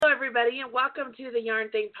everybody, and welcome to the Yarn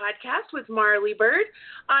Thing podcast with Marley Bird.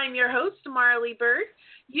 I'm your host, Marley Bird.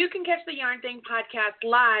 You can catch the Yarn Thing podcast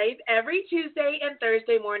live every Tuesday and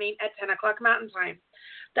Thursday morning at 10 o'clock Mountain Time.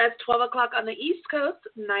 That's 12 o'clock on the East Coast,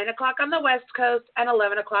 9 o'clock on the West Coast, and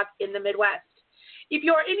 11 o'clock in the Midwest. If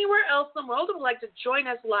you're anywhere else in the world and would like to join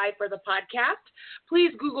us live for the podcast,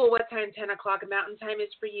 please Google what time 10 o'clock Mountain Time is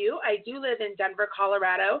for you. I do live in Denver,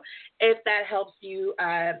 Colorado, if that helps you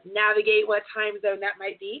navigate what time zone that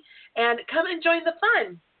might be. And come and join the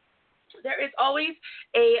fun. There is always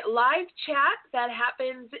a live chat that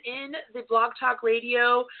happens in the Blog Talk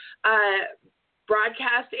Radio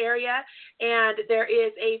broadcast area, and there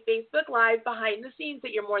is a Facebook Live behind the scenes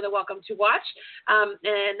that you're more than welcome to watch,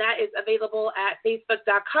 and that is available at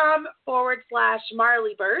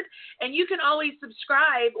facebook.com/MarleyBird, and you can always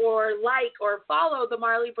subscribe or like or follow the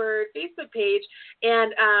Marley Bird Facebook page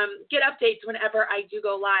and get updates whenever I do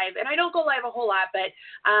go live. And I don't go live a whole lot, but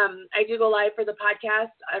I do go live for the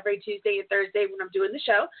podcast every Tuesday and Thursday when I'm doing the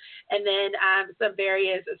show, and then some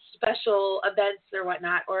various special events or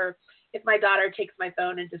whatnot, or if my daughter takes my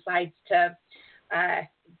phone and decides to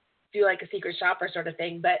do like a secret shopper sort of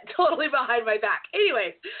thing, but totally behind my back.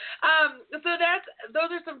 Anyways, so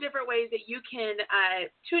those are some different ways that you can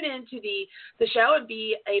tune into the show and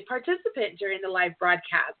be a participant during the live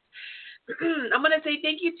broadcast. I'm going to say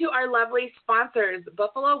thank you to our lovely sponsors,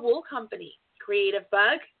 Buffalo Wool Company, Creative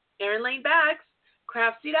Bug, Erin Lane Bags,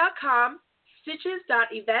 Craftsy.com,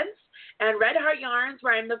 Stitches.events, and Red Heart Yarns,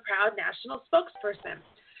 where I'm the proud national spokesperson.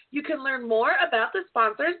 You can learn more about the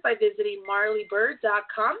sponsors by visiting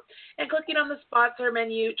marleybird.com and clicking on the sponsor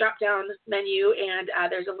menu, drop-down menu, and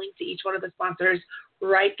there's a link to each one of the sponsors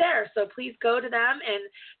right there. So please go to them and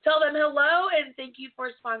tell them hello and thank you for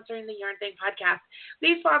sponsoring the Yarn Thing podcast.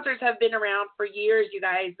 These sponsors have been around for years, you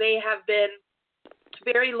guys. They have been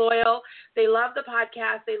very loyal. They love the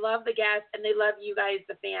podcast. They love the guests, and they love you guys,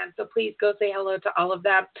 the fans. So please go say hello to all of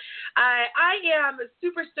them. I am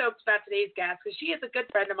super stoked about today's guest because she is a good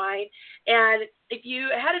friend of mine. And if you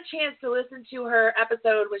had a chance to listen to her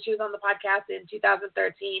episode when she was on the podcast in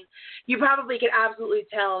 2013, you probably could absolutely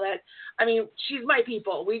tell that, I mean, she's my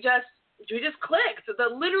people. We just clicked.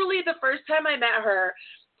 Literally the first time I met her,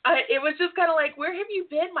 it was just kind of like, where have you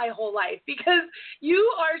been my whole life? Because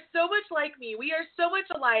you are so much like me. We are so much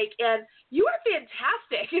alike, and you are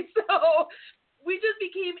fantastic. And so we just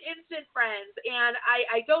became instant friends, and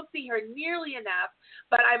I don't see her nearly enough,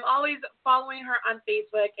 but I'm always following her on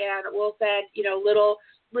Facebook, and we'll send, little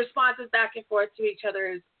responses back and forth to each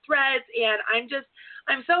other's threads, and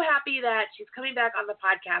I'm so happy that she's coming back on the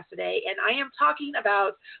podcast today, and I am talking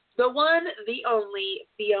about the one, the only,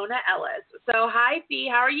 Fiona Ellis. So, hi, Fee,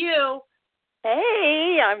 how are you?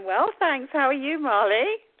 Hey, I'm well, thanks. How are you,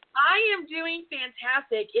 Marley? I am doing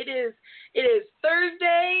fantastic. It is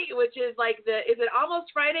Thursday, which is like is it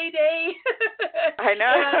almost Friday day? I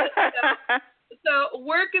know. So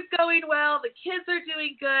work is going well. The kids are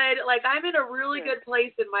doing good. Like, I'm in a really good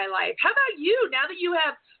place in my life. How about you, now that you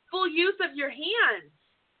have full use of your hands?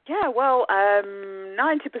 Yeah, well,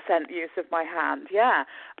 90% use of my hand, yeah.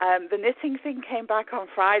 The knitting thing came back on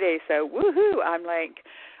Friday, so woohoo.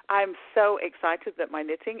 I'm so excited that my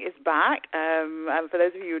knitting is back. And for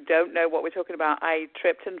those of you who don't know what we're talking about, I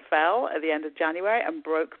tripped and fell at the end of January and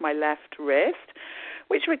broke my left wrist,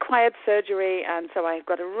 which required surgery, and so I've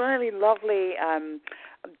got a really lovely,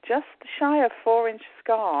 just shy of 4-inch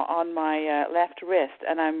scar on my left wrist,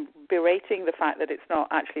 and I'm berating the fact that it's not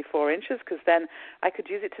actually 4 inches, because then I could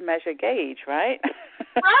use it to measure gauge, right?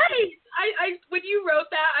 Right. I when you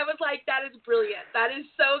wrote that, I was like, that is brilliant. That is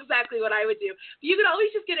so exactly what I would do. You could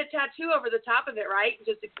always just get a tattoo over the top of it, right? And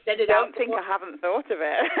just extend it out. I don't think I haven't thought of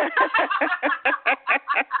it.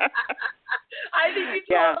 I think you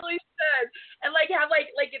totally should. And have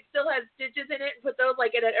it still has stitches in it, and put those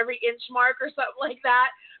at every inch mark or something like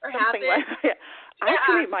that, or something have it. Like that.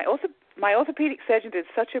 Actually, my orthopedic surgeon did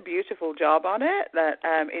such a beautiful job on it that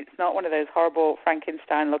it's not one of those horrible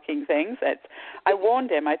Frankenstein-looking things. I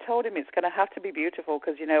warned him. I told him it's going to have to be beautiful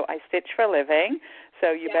because, I stitch for a living,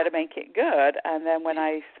 so you better make it good. And then when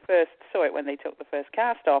I first saw it, when they took the first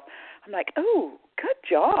cast off, I'm like, oh, good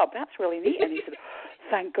job. That's really neat. And he said,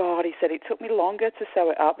 thank God. He said, it took me longer to sew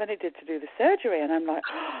it up than it did to do the surgery. And I'm like,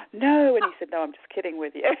 oh, no. And he said, no, I'm just kidding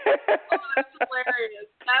with you. That's hilarious.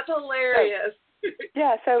 That's hilarious.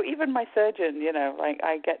 Yeah, so even my surgeon,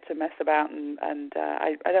 I get to mess about and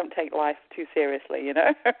I don't take life too seriously,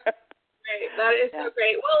 Great. That is so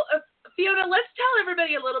great. Well, Fiona, let's tell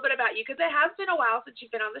everybody a little bit about you, because it has been a while since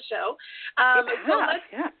you've been on the show. It has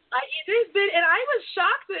been, and I was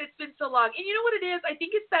shocked that it's been so long. And you know what it is? I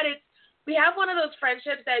think it's that we have one of those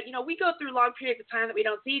friendships that, you know, we go through long periods of time that we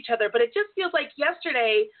don't see each other, but it just feels like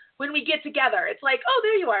yesterday when we get together. It's like, oh,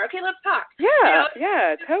 there you are. Okay, let's talk.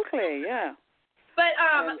 Yeah, totally, yeah. But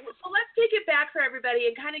so let's take it back for everybody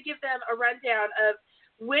and kind of give them a rundown of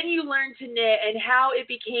when you learned to knit and how it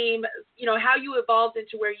became, you know, how you evolved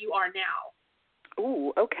into where you are now.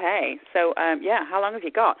 Ooh, okay. So, how long have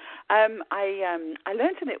you got? I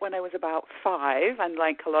learned to knit when I was about 5, and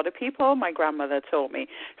like a lot of people, my grandmother taught me.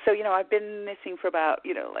 So, you know, I've been knitting for about,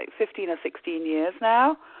 you know, like 15 or 16 years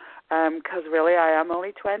now, because really I am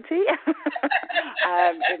only 20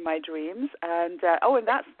 in my dreams. And, and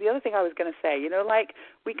that's the other thing I was going to say, you know, like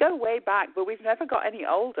we go way back, but we've never got any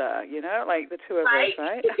older, you know, like the two of us,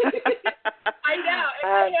 right? I know.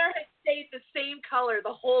 And my hair has stayed the same color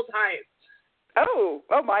the whole time. Oh,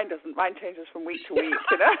 mine doesn't. Mine changes from week to week,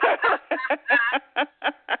 you know.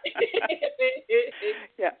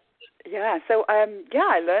 Yeah. So, I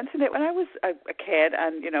learned to knit when I was a kid,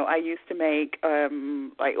 and you know, I used to make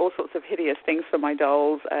like all sorts of hideous things for my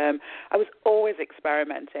dolls. I was always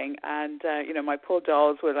experimenting, and you know, my poor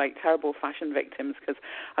dolls were like terrible fashion victims because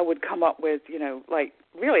I would come up with, you know, like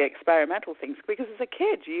really experimental things. Because as a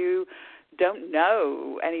kid, you don't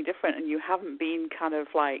know any different, and you haven't been kind of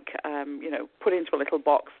like, you know, put into a little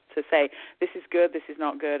box to say, this is good, this is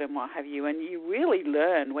not good, and what have you. And you really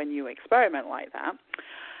learn when you experiment like that.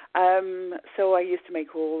 So I used to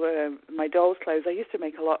make all my dolls' clothes. I used to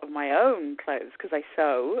make a lot of my own clothes because I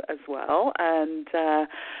sew as well. And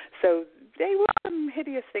so they were some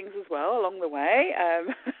hideous things as well along the way.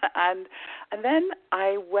 And then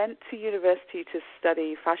I went to university to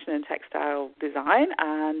study fashion and textile design,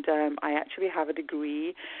 and I actually have a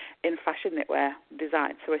degree in fashion knitwear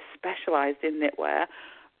design. So I specialized in knitwear,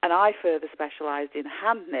 and I further specialized in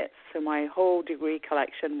hand knits. So my whole degree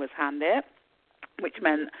collection was hand knit, which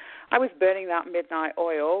meant I was burning that midnight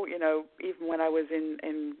oil, you know, even when I was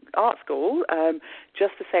in art school,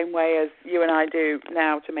 just the same way as you and I do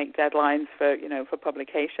now to make deadlines for, you know, for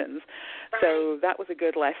publications. Right. So that was a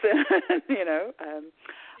good lesson, you know.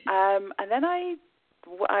 And then I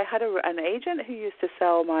had an agent who used to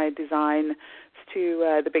sell my design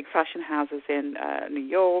to the big fashion houses in New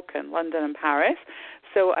York and London and Paris.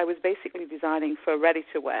 So I was basically designing for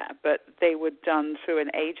ready-to-wear, but they were done through an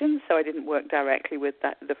agent, so I didn't work directly with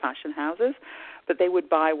the fashion houses. But they would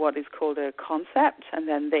buy what is called a concept, and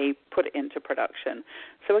then they put it into production.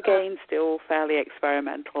 So again, still fairly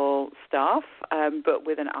experimental stuff, but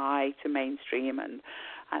with an eye to mainstream and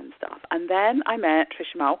stuff. And then I met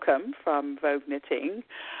Tricia Malcolm from Vogue Knitting,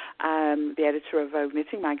 the editor of Vogue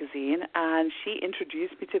Knitting magazine, and she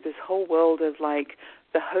introduced me to this whole world of like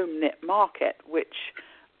the home knit market, which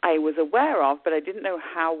I was aware of, but I didn't know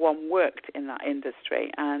how one worked in that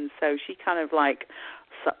industry. And so she kind of like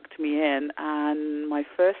sucked me in, and my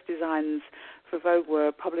first designs for Vogue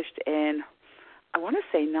were published in, I want to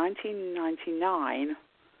say 1999.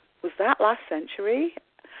 Was that last century?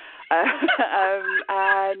 And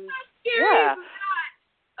yeah.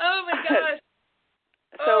 Oh my gosh.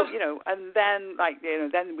 So, you know, and then, like, you know,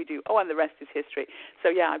 then we do, and the rest is history. So,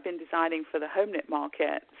 yeah, I've been designing for the home knit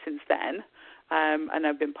market since then, and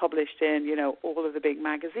I've been published in, you know, all of the big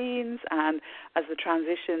magazines. And as the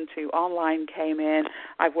transition to online came in,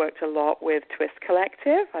 I've worked a lot with Twist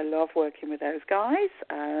Collective. I love working with those guys.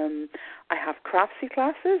 I have Craftsy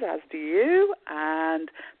classes, as do you,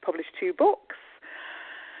 and published 2 books.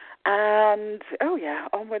 And,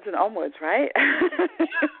 onwards and onwards, right?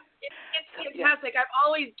 Yeah. It's fantastic. I've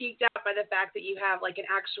always geeked out by the fact that you have like an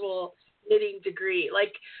actual knitting degree.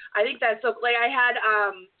 Like, I think that's so. Like, I had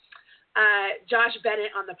Josh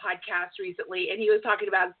Bennett on the podcast recently, and he was talking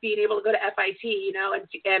about being able to go to FIT, you know, and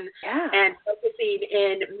focusing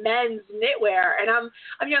in men's knitwear. And I'm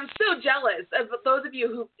so jealous of those of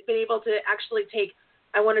you who've been able to actually take,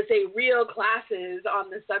 I want to say, real classes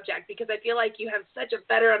on the subject, because I feel like you have such a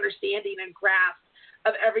better understanding and grasp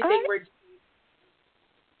of everything we're doing.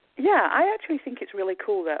 Yeah, I actually think it's really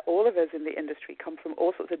cool that all of us in the industry come from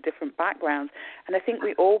all sorts of different backgrounds, and I think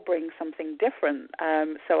we all bring something different.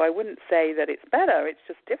 So I wouldn't say that it's better, it's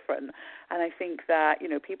just different. And I think that, you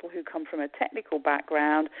know, people who come from a technical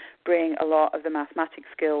background bring a lot of the mathematics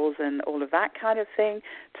skills and all of that kind of thing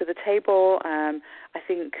to the table. I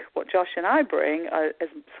think what Josh and I bring is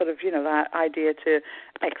sort of, you know, that idea to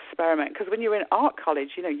experiment. Because when you're in art college,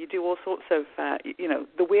 you know, you do all sorts of, you know,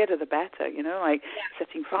 the weirder the better, you know, like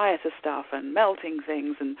setting fire to stuff and melting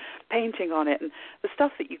things and painting on it, and the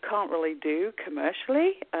stuff that you can't really do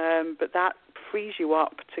commercially, but that frees you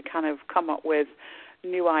up to kind of come up with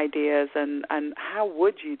new ideas and how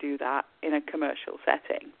would you do that in a commercial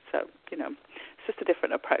setting. So, you know, It's just a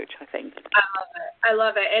different approach, I think. I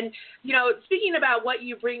love it. And, you know, speaking about what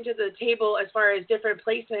you bring to the table as far as different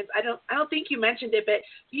placements, I don't think you mentioned it, but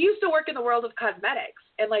you used to work in the world of cosmetics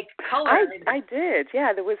and, like, color. I did,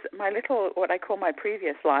 yeah. There was my little, what I call my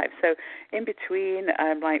previous life. So in between,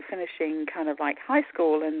 like, finishing kind of like high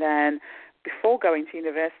school and then before going to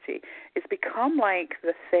university, it's become like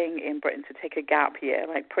the thing in Britain to take a gap year.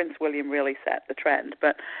 Like Prince William really set the trend,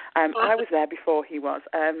 but I was there before he was.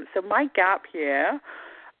 So my gap year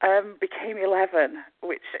became 11,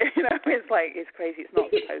 which, you know, is crazy. It's not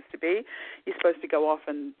supposed to be. You're supposed to go off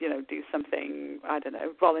and, you know, do something, I don't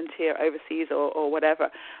know, volunteer overseas or whatever.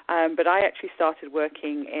 But I actually started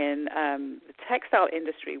working in the textile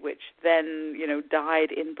industry, which then, you know,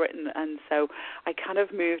 died in Britain. And so I kind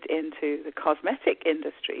of moved into the cosmetic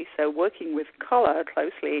industry, so working with color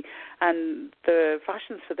closely, and the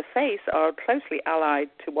fashions for the face are closely allied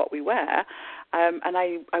to what we wear. And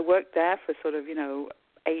I worked there for sort of, you know,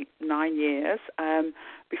 8-9 years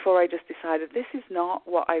before I just decided this is not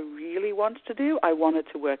what I really wanted to do. I wanted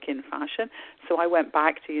to work in fashion, so I went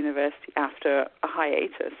back to university after a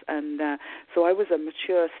hiatus, and so I was a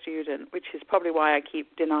mature student, which is probably why I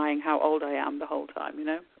keep denying how old I am the whole time, you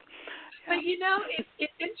know. Yeah. But, you know,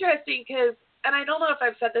 it's interesting because, and I don't know if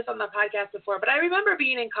I've said this on the podcast before, but I remember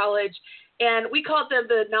being in college, and we called them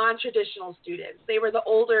the non-traditional students. They were the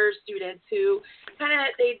older students who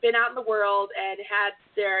they'd been out in the world and had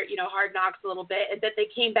their, you know, hard knocks a little bit, and that they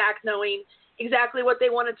came back knowing exactly what they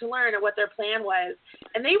wanted to learn and what their plan was.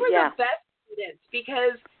 And they were the best students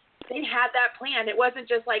because they had that plan. It wasn't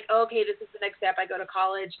just like, oh, okay, this is the next step. I go to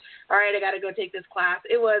college. All right, I got to go take this class.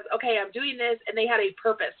 It was, okay, I'm doing this, and they had a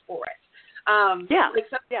purpose for it. And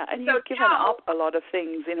you've given up a lot of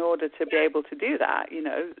things in order to be able to do that, you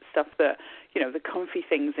know, stuff that, you know, the comfy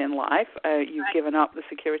things in life. You've given up the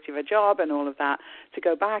security of a job and all of that to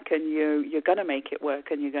go back, and you're going to make it work,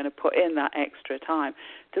 and you're going to put in that extra time.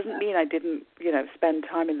 Doesn't mean I didn't, you know, spend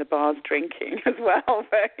time in the bars drinking as well,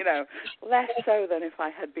 but, you know, less so than if I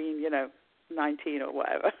had been, you know, 19 or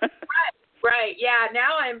whatever. Right. Yeah.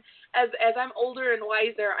 Now as I'm older and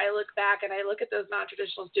wiser, I look back and I look at those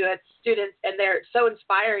non-traditional students, and they're so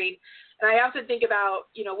inspiring. And I often think about,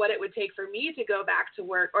 you know, what it would take for me to go back to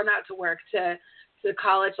work, or not to work, to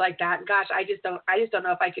college like that. And gosh, I just don't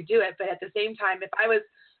know if I could do it. But at the same time, if I was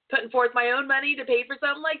putting forth my own money to pay for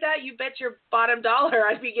something like that, you bet your bottom dollar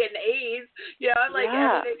I'd be getting A's. You know, like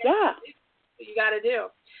everything you got to do.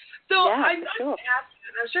 So I'm going to ask you,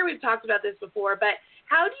 and I'm sure we've talked about this before, but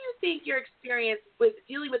how do you think your experience with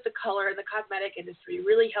dealing with the color in the cosmetic industry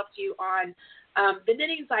really helped you on the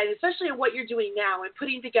knitting side, especially in what you're doing now and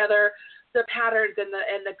putting together the patterns and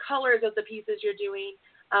the colors of the pieces you're doing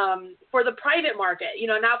for the private market? You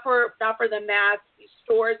know, not for the mass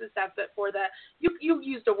stores and stuff, but for the you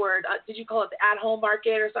used a word. Did you call it the at-home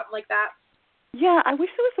market or something like that? Yeah, I wish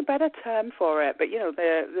there was a better term for it, but, you know,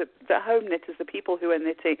 the home knitters, the people who are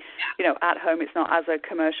knitting, you know, at home, it's not as a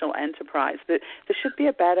commercial enterprise. But there should be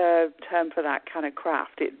a better term for that kind of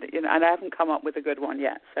craft, you know, and I haven't come up with a good one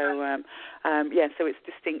yet. So, so it's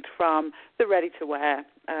distinct from the ready-to-wear,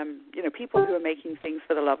 you know, people who are making things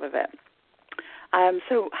for the love of it.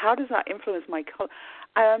 So how does that influence my color?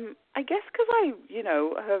 I guess because I, you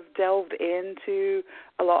know, have delved into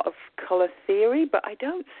a lot of color theory, but I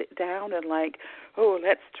don't sit down and like, oh,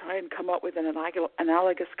 let's try and come up with an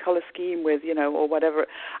analogous color scheme with, you know, or whatever.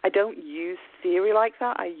 I don't use theory like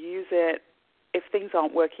that. I use it. If things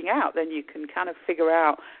aren't working out, then you can kind of figure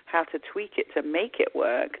out how to tweak it to make it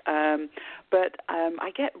work. But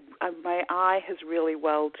I get my eye has really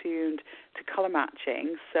well tuned to color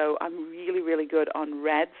matching, so I'm really, really good on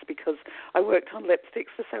reds because I worked on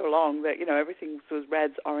lipsticks for so long that, you know, everything was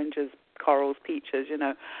reds, oranges, corals, peaches, you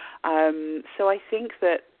know. So I think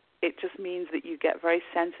that it just means that you get very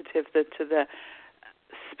sensitive to the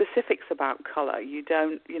specifics about color. You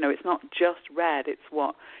don't, you know, it's not just red. It's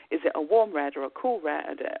what is it, a warm red or a cool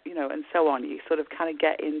red, you know, and so on. You sort of kind of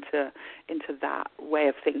get into that way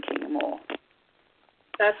of thinking more.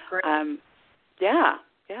 That's great. And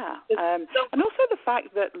also the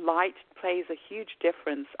fact that light plays a huge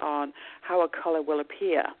difference on how a color will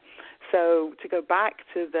appear. So to go back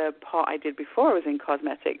to the part I did before I was in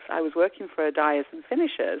cosmetics, I was working for a dyers and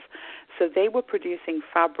finishers. So they were producing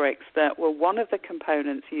fabrics that were one of the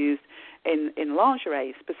components used in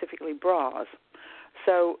lingerie, specifically bras.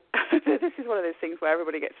 So this is one of those things where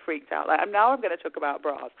everybody gets freaked out. Like, now I'm going to talk about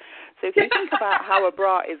bras. So if you think about how a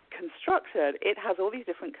bra is constructed, it has all these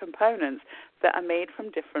different components that are made from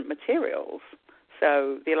different materials.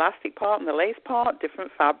 So the elastic part and the lace part,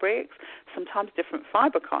 different fabrics, sometimes different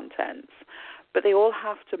fiber contents, but they all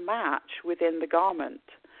have to match within the garment.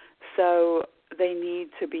 So they need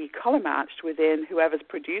to be color matched within whoever's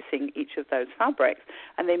producing each of those fabrics,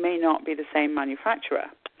 and they may not be the same manufacturer.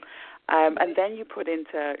 And then you put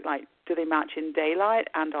into, like, do they match in daylight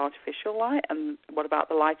and artificial light? And what about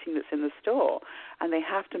the lighting that's in the store? And they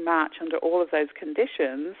have to match under all of those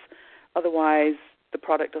conditions, otherwise the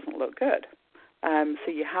product doesn't look good.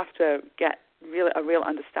 So you have to get a real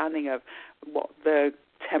understanding of what the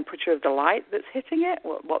temperature of the light that's hitting it,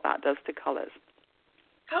 what that does to colors.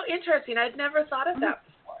 How interesting. I'd never thought of that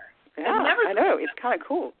before. Yeah, I know. It's kind of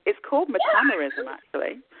cool. It's called metamerism,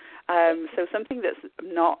 actually. So something that's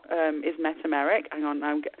not is metameric. Hang on,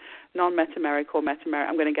 non-metameric or metameric.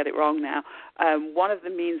 I'm going to get it wrong now. One of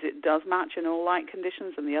them means it does match in all light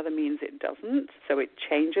conditions, and the other means it doesn't. So it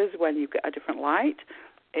changes when you get a different light.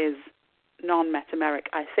 Is non-metameric,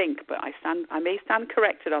 I think, but I may stand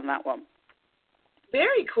corrected on that one.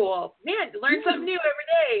 Very cool. Man, learn something new every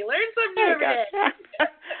day. Learn something new every day.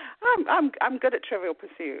 I'm good at Trivial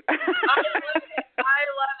Pursuit. I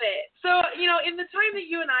love it. So, you know, in the time that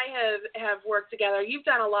you and I have worked together, you've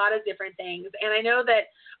done a lot of different things, and I know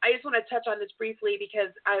that I just want to touch on this briefly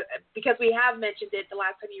because we have mentioned it the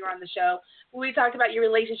last time you were on the show. We talked about your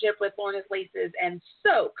relationship with Lorna's Laces and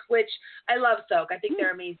Soak, which I love Soak. I think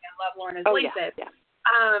they're amazing. I love Lorna's Laces. Yeah.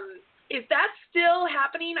 Is that still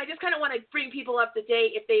happening? I just kind of want to bring people up to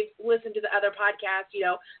date if they've listened to the other podcasts, you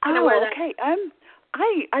know. Okay.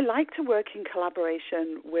 I like to work in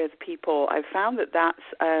collaboration with people. I've found that that's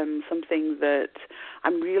something that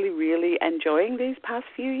I'm really, really enjoying these past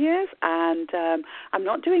few years. And I'm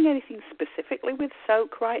not doing anything specifically with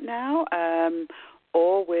Soak right now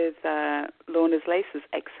or with Lorna's Laces,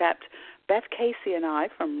 except Beth Casey and I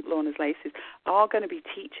from Lorna's Laces are going to be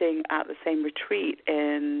teaching at the same retreat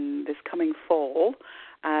in this coming fall,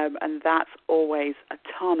 and that's always a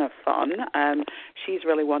ton of fun. She's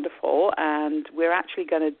really wonderful, and we're actually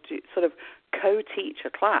going to sort of co-teach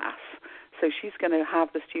a class. So she's going to have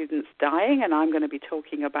the students dyeing, and I'm going to be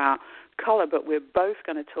talking about color, but we're both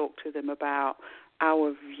going to talk to them about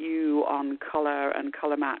our view on color and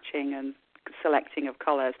color matching and selecting of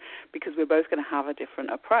colors, because we're both going to have a different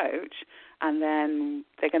approach, and then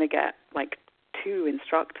they're going to get like 2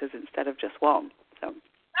 instructors instead of just one. So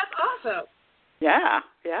that's awesome. Yeah,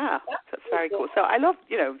 that's very cool. So I love,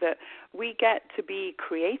 you know, that we get to be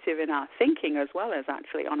creative in our thinking as well as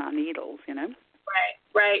actually on our needles, you know.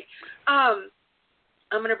 Right.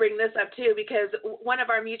 I'm going to bring this up, too, because one of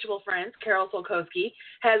our mutual friends, Carol Solkowski,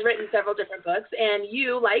 has written several different books, and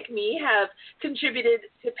you, like me, have contributed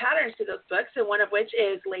to patterns to those books, and one of which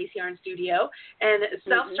is Lace Yarn Studio and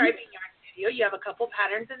Self-Striping Yarn Studio. You have a couple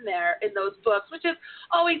patterns in there in those books, which is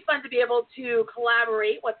always fun to be able to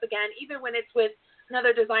collaborate, once again, either when it's with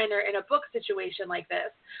another designer in a book situation like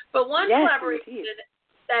this. But one collaboration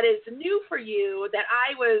that is new for you that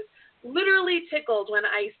I was literally tickled when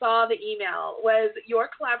I saw the email was your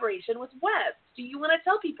collaboration with Webs. Do you want to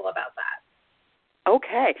tell people about that?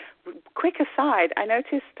 Okay. Quick aside, I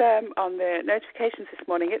noticed on the notifications this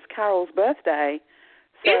morning it's Carol's birthday.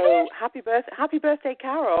 So happy birthday,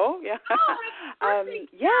 Carol. Yeah. Oh, happy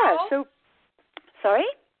birthday, Carol. So sorry?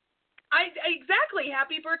 Exactly.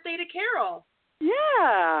 Happy birthday to Carol.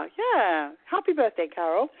 Yeah. Happy birthday,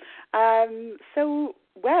 Carol. So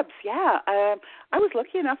Webs, I was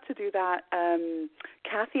lucky enough to do that.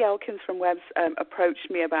 Kathy Elkins from Webs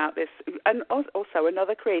approached me about this, and also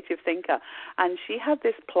another creative thinker, and she had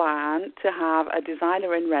this plan to have a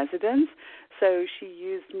designer in residence. So she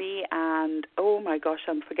used me and, oh my gosh,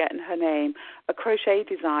 I'm forgetting her name, a crochet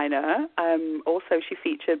designer. Also, she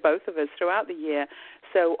featured both of us throughout the year.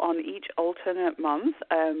 So on each alternate month,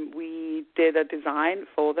 we did a design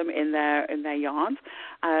for them in their yarns.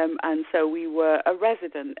 And so we were a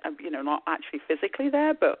resident, not actually physically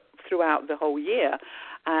there, but throughout the whole year.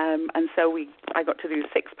 And so I got to do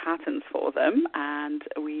 6 patterns for them, and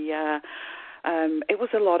it was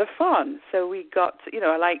a lot of fun. So we got,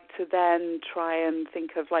 I like to then try and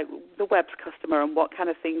think of like the Webs customer and what kind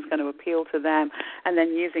of things going to appeal to them, and then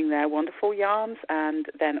using their wonderful yarns. And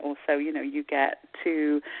then also, you get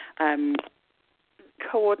to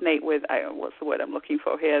coordinate with, what's the word I'm looking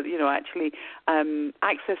for here, actually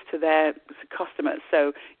access to their customers.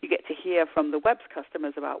 So you get to hear from the Webs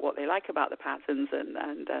customers about what they like about the patterns and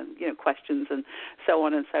questions and so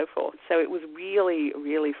on and so forth. So it was really,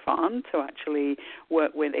 really fun to actually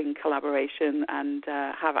work with in collaboration and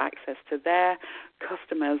have access to their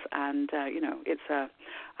customers. And, it's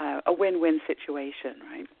a win-win situation,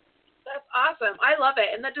 right? That's awesome. I love it.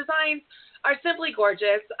 And the designs are simply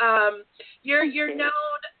gorgeous. You're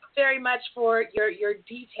known very much for your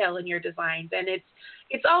detail in your designs, and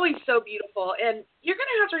it's always so beautiful. And you're going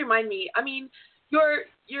to have to remind me, I mean,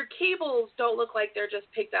 your cables don't look like they're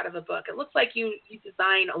just picked out of a book. It looks like you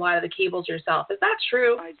design a lot of the cables yourself. Is that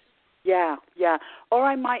true? Yeah. Or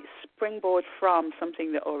I might springboard from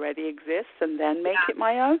something that already exists and then make it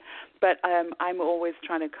my own. But I'm always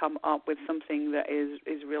trying to come up with something that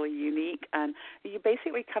is really unique. And you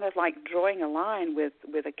basically kind of like drawing a line with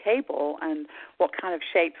a cable and what kind of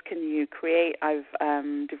shapes can you create. I've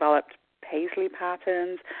developed paisley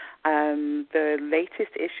patterns. The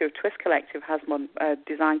latest issue of Twist Collective has one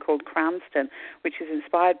design called Cranston, which is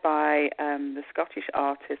inspired by the Scottish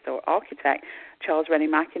artist or architect Charles Rennie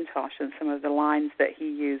Mackintosh and some of the lines that he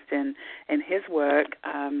used in his work.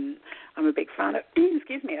 I'm a big fan of,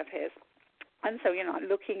 of his. And so, I'm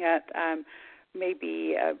looking at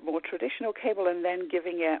maybe a more traditional cable and then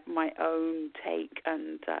giving it my own take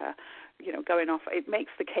and going off. It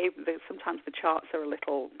makes the cable, sometimes the charts are a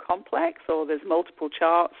little complex, or there's multiple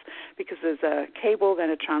charts because there's a cable, then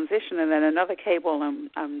a transition, and then another cable,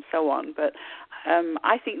 and so on. But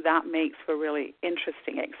I think that makes for really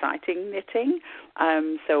interesting, exciting knitting.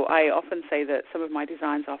 So I often say that some of my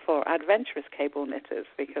designs are for adventurous cable knitters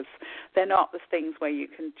because they're not the things where you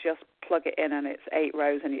can just plug it in and it's 8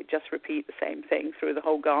 rows and you just repeat the same thing through the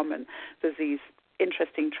whole garment. There's these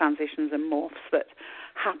interesting transitions and morphs that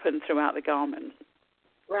happen throughout the garment.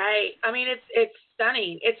 Right. I mean, it's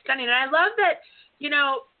stunning. It's stunning, and I love that.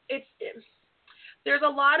 There's a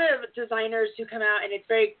lot of designers who come out and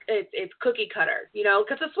it's cookie cutter.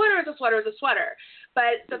 Because a sweater is a sweater is a sweater.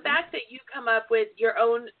 But the fact that you come up with your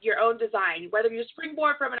own design, whether you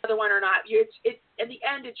springboard from another one or not, it's in the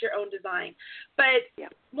end it's your own design. But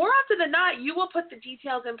more often than not, you will put the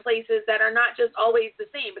details in places that are not just always the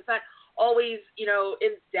same. It's not always,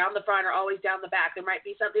 down the front or always down the back. There might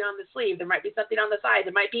be something on the sleeve. There might be something on the side.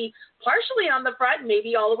 There might be partially on the front,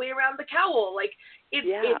 maybe all the way around the cowl. Like, it's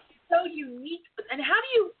so unique. And how do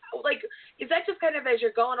you, is that just kind of as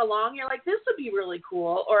you're going along, you're like, this would be really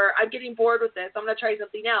cool, or I'm getting bored with this, I'm going to try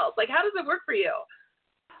something else. Like, how does it work for you?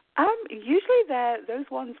 Usually they're those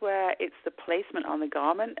ones where it's the placement on the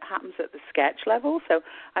garment happens at the sketch level. So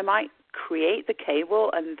I might create the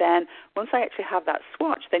cable, and then once I actually have that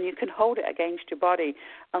swatch, then you can hold it against your body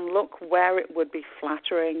and look where it would be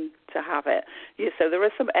flattering to have it. So there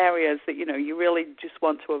are some areas that, you really just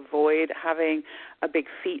want to avoid having a big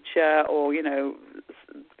feature, or,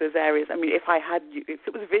 there's areas, I mean, if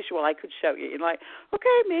it was visual, I could show you. You're like,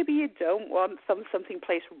 okay, maybe you don't want something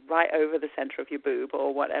placed right over the center of your boob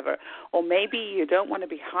or whatever. Or maybe you don't want to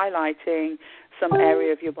be highlighting some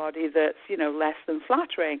area of your body that's, less than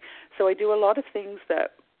flattering. So I do a lot of things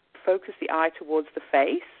that focus the eye towards the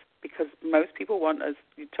face, because most people want us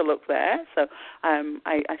to look there. So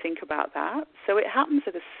I think about that. So it happens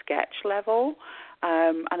at a sketch level,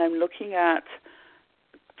 and I'm looking at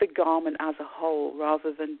the garment as a whole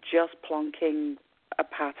rather than just plonking a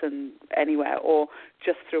pattern anywhere or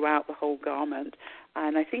just throughout the whole garment.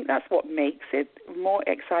 And I think that's what makes it more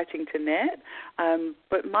exciting to knit.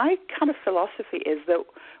 But my kind of philosophy is that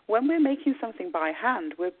when we're making something by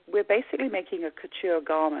hand, we're basically making a couture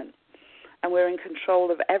garment. And we're in control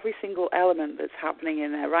of every single element that's happening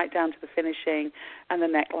in there, right down to the finishing and the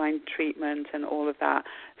neckline treatment and all of that.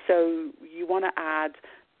 So you want to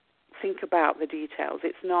think about the details.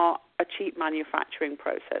 It's not a cheap manufacturing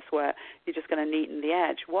process where you're just going to neaten the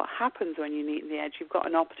edge. What happens when you neaten the edge? You've got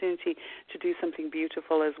an opportunity to do something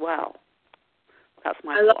beautiful as well. That's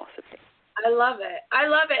my philosophy. I love it.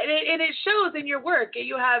 And it shows in your work.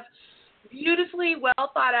 You have beautifully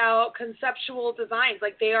well thought out conceptual designs.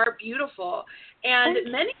 Like, they are beautiful.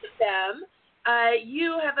 And many of them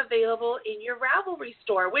you have available in your Ravelry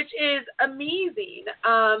store, which is amazing.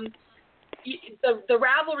 The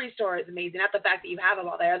Ravelry store is amazing. Not the fact that you have them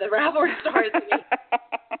all there. The Ravelry store is amazing.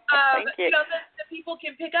 Thank you. The people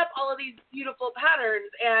can pick up all of these beautiful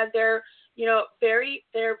patterns, and they're very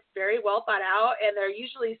well thought out, and they're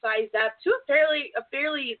usually sized up to a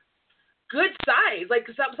fairly good size. Like,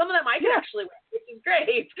 some of them I can actually wear, which is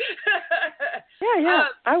great.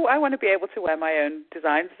 I want to be able to wear my own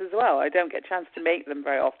designs as well. I don't get a chance to make them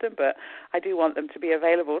very often, but I do want them to be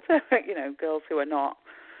available to girls who are not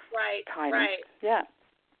tiny. Right. Yeah.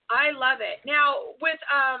 I love it. Now, with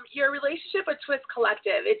your relationship with Twist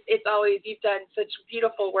Collective, it's always, you've done such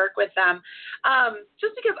beautiful work with them.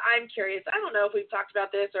 Just because I'm curious, I don't know if we've talked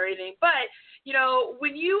about this or anything, but,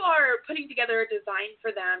 when you are putting together a design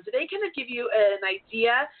for them, do they kind of give you an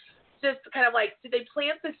idea, just kind of like, do they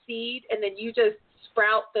plant the seed and then you just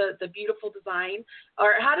sprout the beautiful design?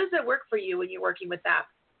 Or how does it work for you when you're working with them?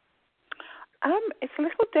 It's a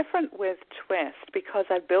little different with Twist because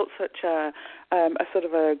I've built such a sort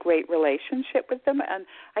of a great relationship with them, and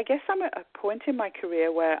I guess I'm at a point in my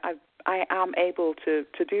career where am able to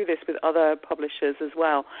do this with other publishers as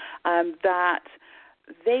well, that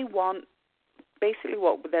they want, basically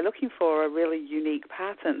what they're looking for are really unique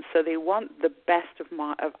patterns. So they want the best of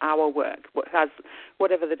our work,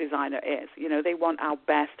 whatever the designer is. They want our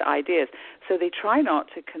best ideas. So they try not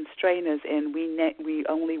to constrain us in, we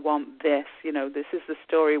only want this, this is the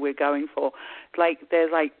story we're going for.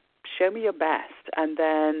 They're like, show me your best, and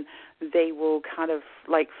then they will kind of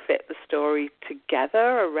fit the story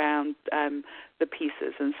together around the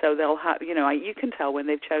pieces. And so they'll have, you can tell when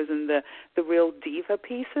they've chosen the real diva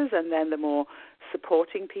pieces, and then the more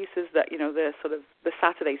supporting pieces that, the sort of the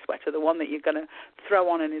Saturday sweater, the one that you're going to throw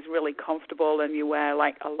on and is really comfortable and you wear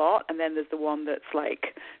a lot, and then there's the one that's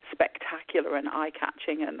spectacular and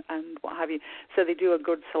eye-catching and what have you. So they do a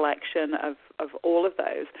good selection of all of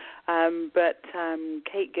those. But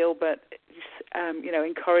Kate Gilbert,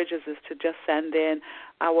 encourages us to just send in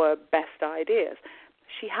our best ideas.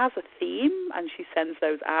 She has a theme and she sends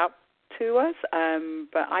those out to us,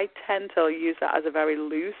 but I tend to use that as a very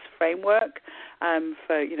loose framework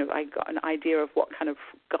for, I got an idea of what kind of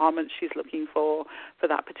garment she's looking for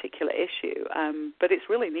that particular issue. But it's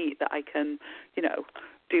really neat that I can,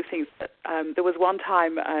 do things. There was one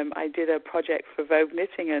time I did a project for Vogue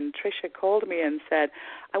Knitting, and Tricia called me and said,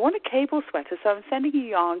 I want a cable sweater, so I'm sending you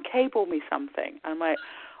yarn, cable me something. And I'm like,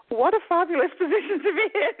 what a fabulous position to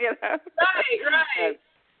be in, Right.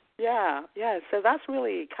 Yeah. So that's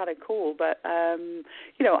really kind of cool. But,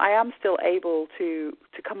 I am still able to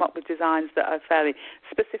come up with designs that are fairly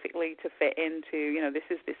specifically to fit into, this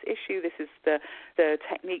is this issue, this is the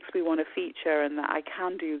techniques we want to feature, and that I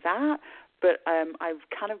can do that. But I've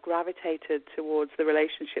kind of gravitated towards the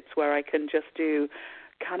relationships where I can just do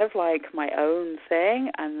kind of my own thing,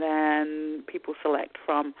 and then people select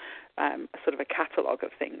from sort of a catalog of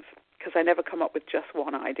things, because I never come up with just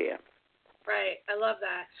one idea. Right. I love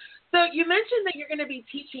that. So you mentioned that you're going to be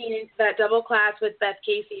teaching that double class with Beth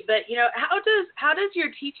Casey, but how does your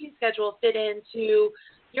teaching schedule fit into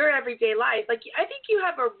your everyday life? I think you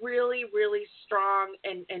have a really, really strong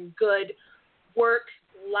and good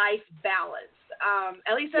work-life balance.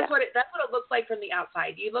 At least that's what it looks like from the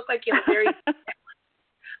outside. You look like you have a very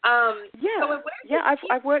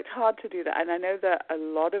I've worked hard to do that, and I know that a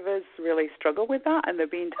lot of us really struggle with that, and there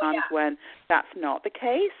have been times when that's not the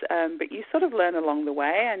case, but you sort of learn along the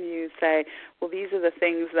way, and you say, well, these are the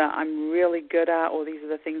things that I'm really good at, or these are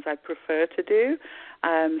the things I prefer to do.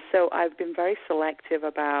 So I've been very selective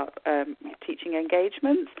about teaching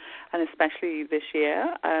engagements, and especially this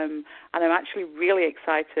year. And I'm actually really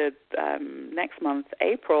excited. Next month,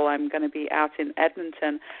 April, I'm going to be out in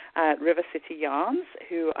Edmonton at River City Yarns,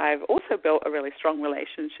 who I've also built a really strong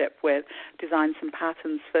relationship with, designed some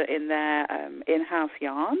patterns for in their in-house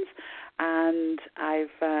yarns. And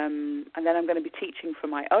and then I'm going to be teaching for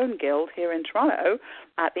my own guild here in Toronto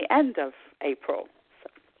at the end of April.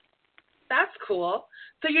 That's cool.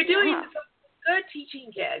 So you're doing some good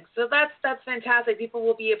teaching gigs. So that's fantastic. People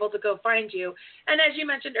will be able to go find you. And as you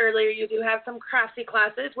mentioned earlier, you do have some craftsy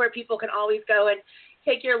classes where people can always go and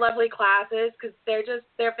take your lovely classes, because they're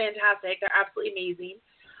fantastic. They're absolutely amazing.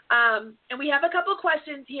 And we have a couple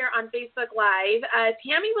questions here on Facebook Live.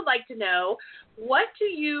 Tammy would like to know, what do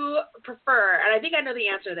you prefer? And I think I know the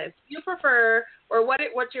answer to this. Do you prefer, or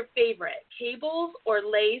what's your favorite, cables or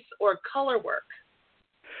lace or color work?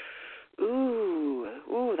 Ooh,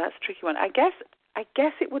 that's a tricky one. I guess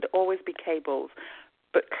it would always be cables,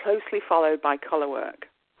 but closely followed by color work.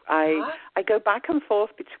 I go back and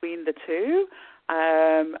forth between the two.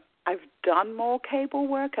 I've done more cable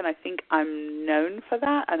work, and I think I'm known for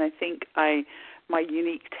that. And I think my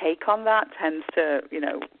unique take on that tends to,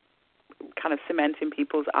 kind of cement in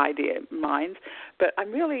people's minds. But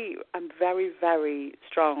I'm very, very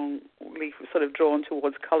strongly sort of drawn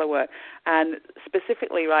towards color work. And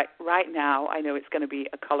specifically right now, I know it's going to be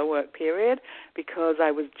a color work period, because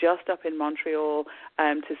I was just up in Montreal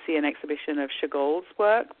to see an exhibition of Chagall's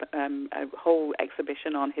work, a whole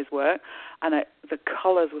exhibition on his work. And the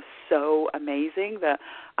colors were so amazing that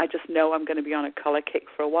I just know I'm going to be on a color kick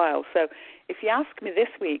for a while. So if you ask me this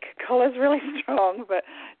week, color's really strong, but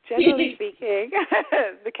generally speaking,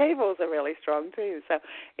 the cables are really strong too. So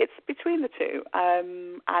it's between the two.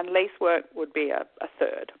 And lace work would be a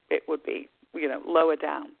third. It would be, lower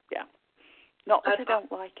down. Yeah. Not that I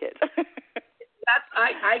don't like it.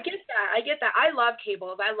 I get that. I love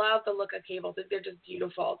cables. I love the look of cables. They're just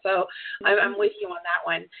beautiful. So I'm with you on that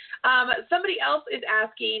one. Somebody else is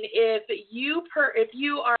asking if you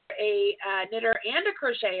are a knitter and a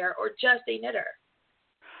crocheter, or just a knitter.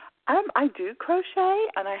 I do crochet,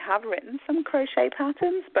 and I have written some crochet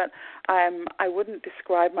patterns, but I wouldn't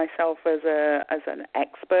describe myself as an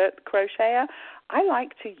expert crocheter. I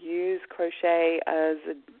like to use crochet as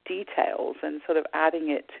details and sort of adding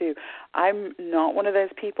it to. I'm not one of those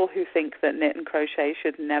people who think that knit and crochet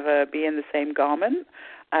should never be in the same garment.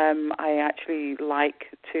 I actually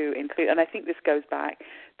like to include, and I think this goes back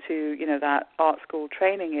to, that art school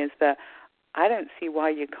training, is that I don't see why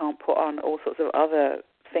you can't put on all sorts of other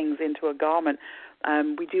things into a garment.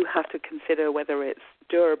 We do have to consider whether it's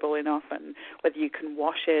durable enough and whether you can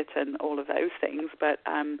wash it and all of those things. But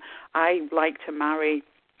I like to marry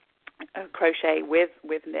crochet with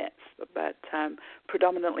knits, but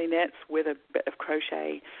predominantly knits with a bit of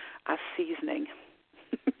crochet as seasoning.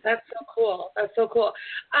 That's so cool. That's so cool.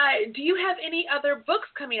 Do you have any other books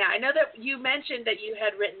coming out? I know that you mentioned that you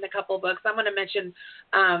had written a couple books. I'm going to mention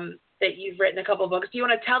that you've written a couple books. Do you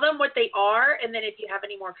want to tell them what they are, and then if you have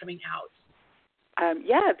any more coming out?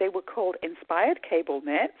 They were called Inspired Cable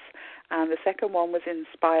Knits, and the second one was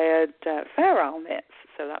Inspired Fair Isle Knits,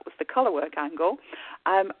 so that was the colorwork angle.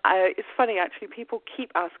 It's funny, actually, people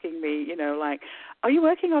keep asking me, are you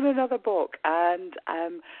working on another book? And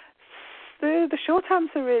the short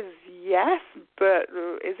answer is yes, but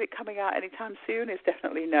is it coming out anytime soon? Is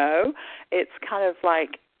definitely no. It's kind of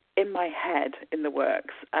like in my head in the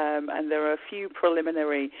works, and there are a few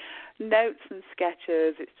preliminary notes and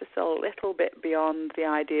sketches. It's just a little bit beyond the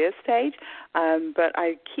idea stage, but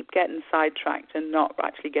I keep getting sidetracked and not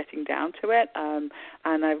actually getting down to it. And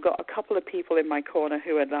I've got a couple of people in my corner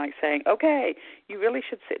who are like saying, okay, you really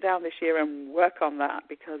should sit down this year and work on that,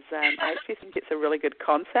 because I actually think it's a really good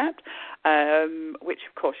concept, which,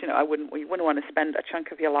 of course, you wouldn't want to spend a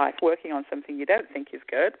chunk of your life working on something you don't think is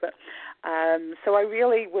good. But so I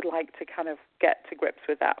really would like to kind of get to grips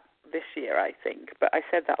with that this year, I think. But I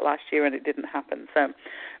said that last year and it didn't happen, so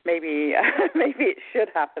maybe it should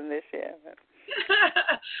happen this year.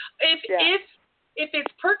 If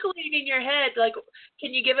it's percolating in your head, like,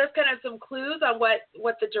 can you give us kind of some clues on what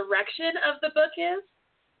the direction of the book is?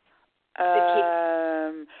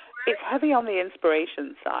 It's heavy on the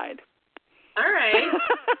inspiration side. All right.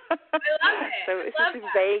 I love it. So it's just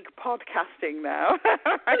vague podcasting now.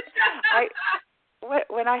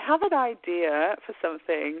 When I have an idea for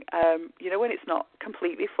something, when it's not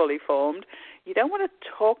completely fully formed, you don't want to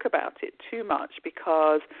talk about it too much,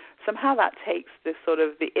 because somehow that takes the sort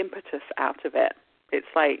of the impetus out of it. It's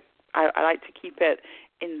like I like to keep it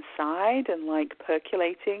inside and like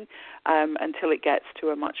percolating until it gets to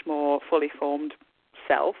a much more fully formed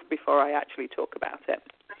self before I actually talk about it.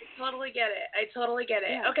 I totally get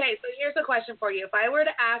it. Yeah. Okay, so here's a question for you. If I were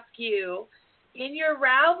to ask you, in your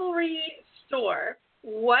Ravelry store,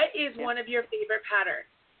 what is one of your favorite patterns?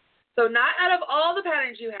 So not out of all the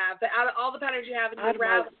patterns you have, but out of all the patterns you have in your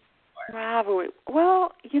Ravelry store. Ravelry.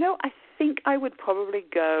 Well, I think I would probably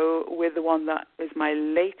go with the one that is my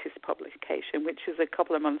latest publication, which is a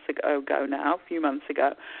couple of months ago now, a few months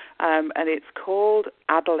ago, and it's called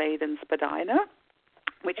Adelaide and Spadina,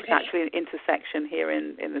 which is actually an intersection here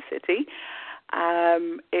in the city.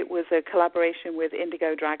 It was a collaboration with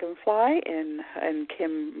Indigo Dragonfly in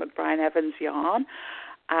Kim McBrien-Evans' yarn.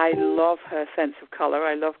 I love her sense of color.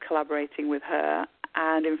 I love collaborating with her.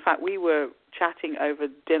 And, in fact, we were chatting over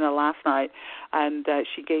dinner last night, and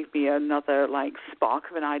she gave me another, spark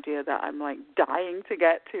of an idea that I'm, dying to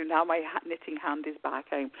get to. Now my knitting hand is back.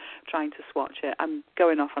 I'm trying to swatch it. I'm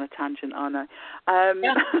going off on a tangent, aren't I?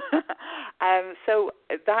 So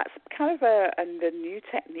that's kind of the new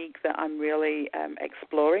technique that I'm really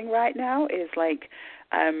exploring right now is,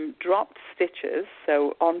 dropped stitches,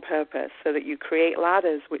 so on purpose, so that you create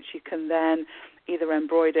ladders which you can then either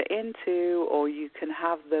embroider into, or you can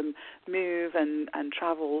have them move and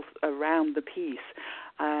travel around the piece.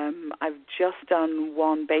 I've just done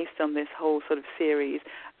one based on this whole sort of series.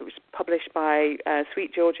 It was published by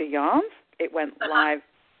Sweet Georgia Yarns. It went live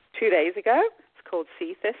 2 days ago. It's called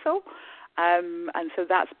Sea Thistle. And so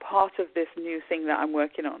that's part of this new thing that I'm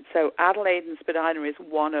working on. So Adelaide and Spadina is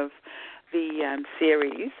one of the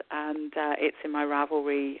series, and it's in my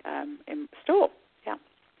Ravelry store. Yeah.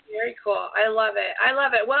 Very cool. I love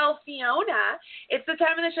it. Well, Fiona, it's the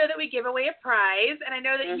time of the show that we give away a prize, and I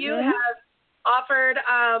know that you have offered.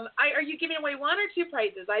 Are you giving away one or two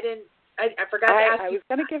prizes? I forgot to ask you. I was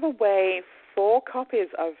going to give away 4 copies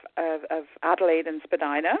of Adelaide and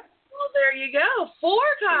Spadina. Well, there you go. 4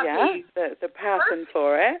 copies. Yeah, the pattern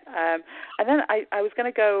for it. And then I was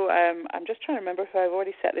going to go, I'm just trying to remember if I've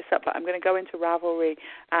already set this up, but I'm going to go into Ravelry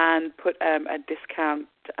and put a discount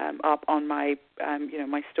up on my,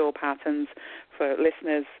 my store patterns for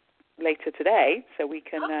listeners later today, so we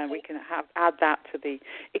can add that to the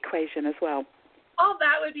equation as well. Oh,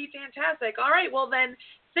 that would be fantastic. All right, well then,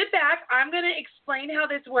 sit back. I'm going to explain how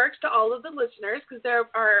this works to all of the listeners because there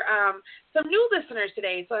are some new listeners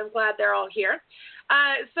today, so I'm glad they're all here.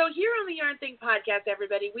 So here on the Yarn Thing podcast,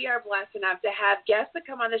 everybody, we are blessed enough to have guests that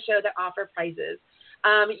come on the show that offer prizes,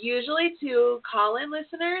 usually to call-in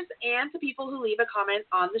listeners and to people who leave a comment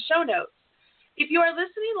on the show notes. If you are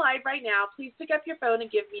listening live right now, please pick up your phone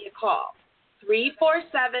and give me a call,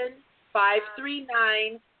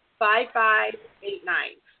 347-539-5589.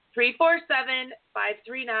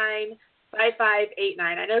 347-539-5589.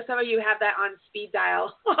 I know some of you have that on speed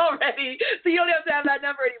dial already, so you don't have to have that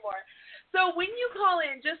number anymore. So when you call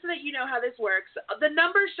in, just so that you know how this works, the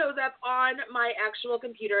number shows up on my actual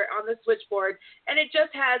computer on the switchboard, and it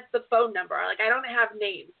just has the phone number. Like, I don't have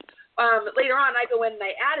names. Later on, I go in and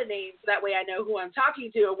I add a name, so that way I know who I'm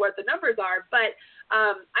talking to and what the numbers are, but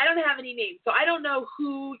I don't have any names, so I don't know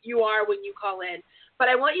who you are when you call in. But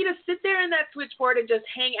I want you to sit there in that switchboard and just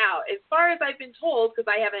hang out. As far as I've been told, because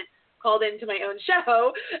I haven't called into my own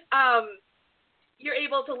show, you're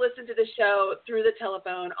able to listen to the show through the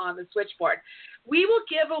telephone on the switchboard. We will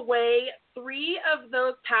give away 3 of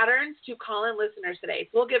those patterns to call-in listeners today.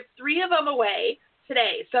 So we'll give 3 of them away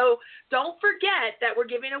today. So don't forget that we're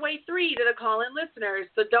giving away 3 to the call-in listeners.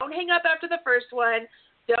 So don't hang up after the first one.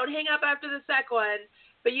 Don't hang up after the second one.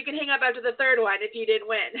 But you can hang up after the third one if you didn't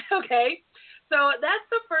win, okay? So that's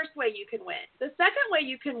the first way you can win. The second way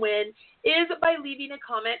you can win is by leaving a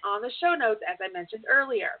comment on the show notes, as I mentioned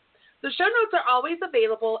earlier. The show notes are always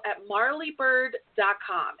available at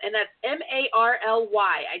marleybird.com, and that's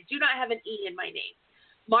M-A-R-L-Y. I do not have an E in my name.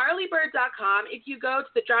 marleybird.com. If you go to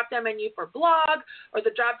the drop-down menu for blog or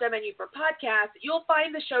the drop-down menu for podcast, you'll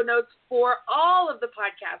find the show notes for all of the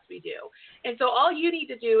podcasts we do. And so all you need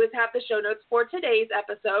to do is have the show notes for today's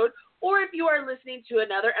episode, or if you are listening to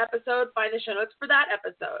another episode, find the show notes for that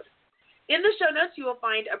episode. In the show notes, you will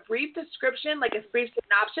find a brief description, like a brief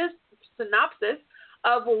synopsis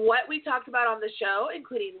of what we talked about on the show,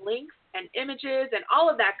 including links and images and all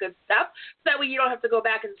of that good stuff, so that way you don't have to go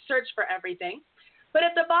back and search for everything. But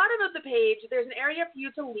at the bottom of the page, there's an area for you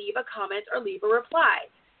to leave a comment or leave a reply.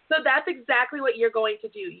 So that's exactly what you're going to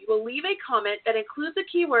do. You will leave a comment that includes a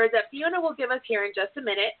keyword that Fiona will give us here in just a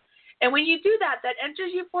minute. And when you do that, that enters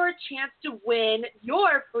you for a chance to win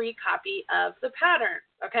your free copy of the pattern,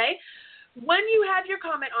 okay? When you have your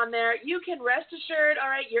comment on there, you can rest assured, all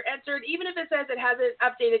right, you're entered. Even if it says it hasn't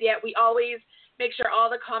updated yet, we always make sure all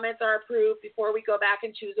the comments are approved before we go back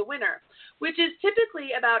and choose a winner, which is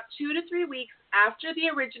typically about 2 to 3 weeks after the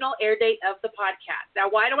original air date of the podcast. Now,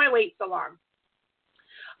 why do I wait so long?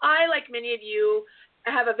 I, like many of you,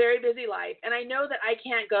 have a very busy life, and I know that I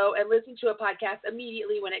can't go and listen to a podcast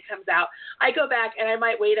immediately when it comes out. I go back and I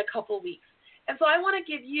might wait a couple weeks. And so I want to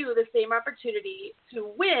give you the same opportunity to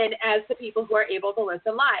win as the people who are able to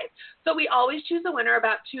listen live. So we always choose a winner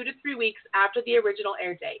about 2 to 3 weeks after the original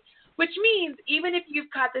air date, which means even if you've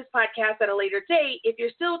caught this podcast at a later date, if you're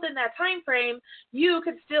still within that time frame, you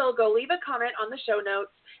could still go leave a comment on the show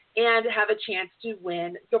notes and have a chance to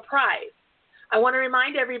win your prize. I want to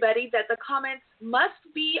remind everybody that the comments must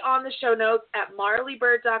be on the show notes at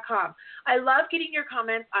marleybird.com. I love getting your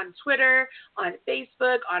comments on Twitter, on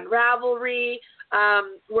Facebook, on Ravelry,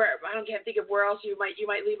 where I can't think of where else you might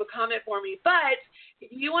leave a comment for me. But if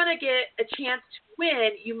you want to get a chance to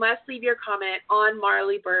win, you must leave your comment on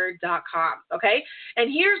marleybird.com, okay?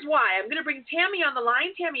 And here's why. I'm going to bring Tammy on the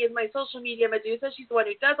line. Tammy is my social media Medusa. She's the one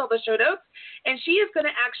who does all the show notes, and she is going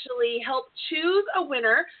to actually help choose a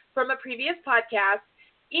winner from a previous podcast,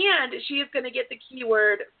 and she is going to get the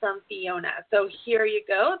keyword from Fiona. So here you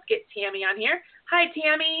go. Let's get Tammy on here. Hi,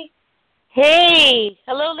 Tammy. Hey.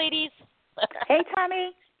 Hello, ladies. Hey,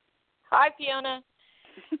 Tammy. Hi, Fiona.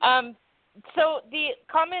 So the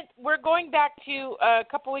comment, we're going back to a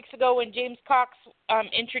couple weeks ago when James Cox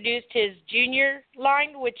introduced his junior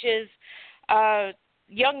line, which is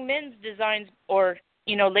young men's designs, or,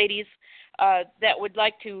 ladies that would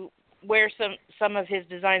like to wear some of his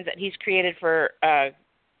designs that he's created for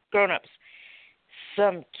grown-ups.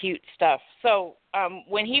 Some cute stuff. So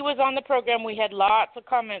when he was on the program, we had lots of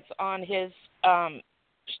comments on his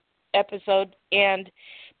episode, and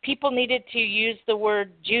people needed to use the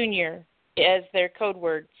word junior as their code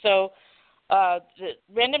word. So the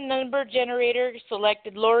random number generator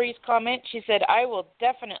selected Lori's comment. She said, I will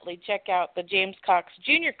definitely check out the James Cox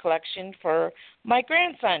Jr. collection for my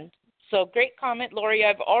grandson. So great comment, Lori.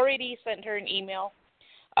 I've already sent her an email.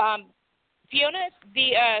 Fiona,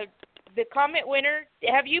 the comment winner,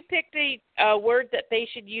 have you picked a word that they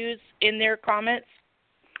should use in their comments?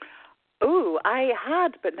 Ooh, I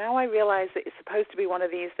had, but now I realize that it's supposed to be one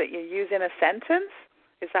of these that you use in a sentence.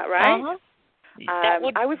 Is that right? Uh-huh. That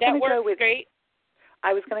works great.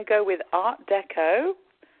 I was going to go with Art Deco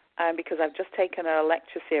because I've just taken a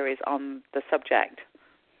lecture series on the subject.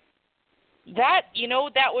 That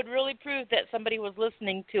would really prove that somebody was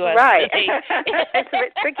listening to us. Right. It's a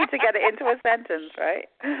bit tricky to get it into a sentence, right?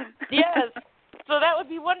 Yes. So that would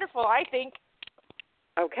be wonderful, I think.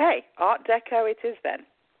 Okay. Art Deco it is then.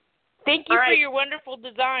 Thank you for your wonderful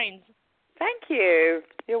designs. Thank you.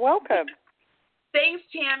 You're welcome. Thanks,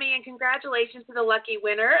 Tammy, and congratulations to the lucky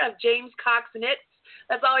winner of James Cox Knits.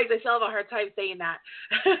 That's always, I still have a hard time saying that.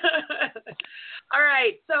 All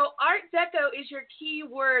right, so Art Deco is your key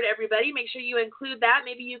word, everybody. Make sure you include that.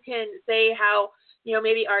 Maybe you can say how,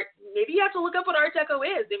 maybe you have to look up what Art Deco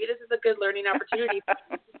is. Maybe this is a good learning opportunity.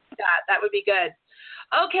 That would be good.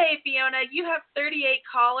 Okay, Fiona, you have 38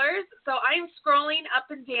 callers, so I'm scrolling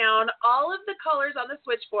up and down all of the colors on the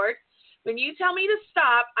switchboard. When you tell me to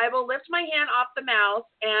stop, I will lift my hand off the mouse,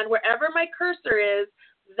 and wherever my cursor is,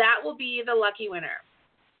 that will be the lucky winner.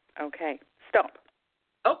 Okay, stop.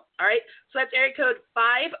 Oh, all right. So that's area code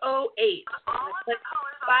 508.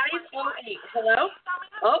 508. Hello?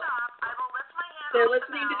 Oh, they're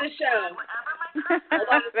listening to the show.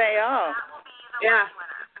 They are. Yeah.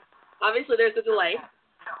 Obviously, there's a delay.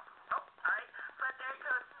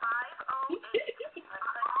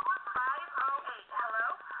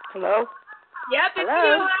 Hello? Yep, it's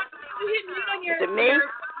Hello? you. Can you hit mute on your... Is it me?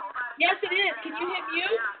 Yes, it is. Can you hit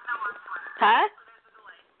mute? Huh?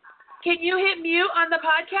 Can you hit mute on the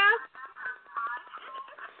podcast?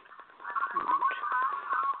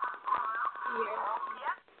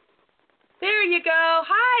 There you go.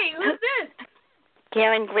 Hi, who's this?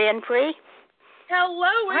 Karen Grand Prix.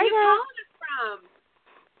 Hello, where are you calling us from?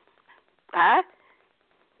 Huh?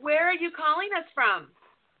 Where are you calling us from?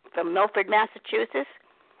 From Milford, Massachusetts.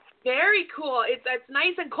 Very cool. It's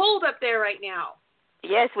nice and cold up there right now.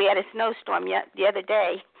 Yes, we had a snowstorm the other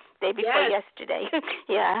day before yesterday.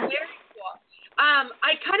 Yeah. Very cool.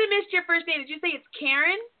 I kind of missed your first name. Did you say it's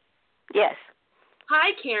Karen? Yes.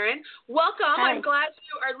 Hi, Karen. Welcome. Hi. I'm glad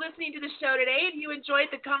you are listening to the show today and you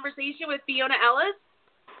enjoyed the conversation with Fiona Ellis.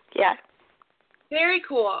 Yeah. Very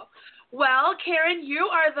cool. Well, Karen, you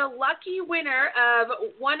are the lucky winner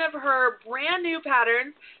of one of her brand new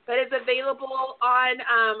patterns that is available on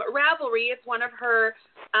Ravelry. It's one of her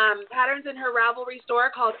patterns in her Ravelry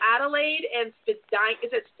store called Adelaide and Spadina.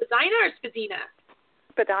 Is it Spadina or Spadina?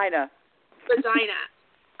 Spadina. Spadina.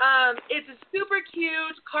 It's a super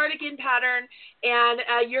cute cardigan pattern, and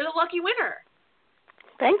you're the lucky winner.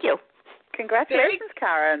 Thank you. Congratulations,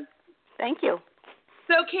 Karen. Thank you.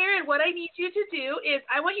 So, Karen, what I need you to do is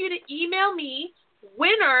I want you to email me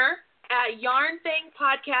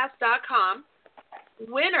winner@yarnthingpodcast.com,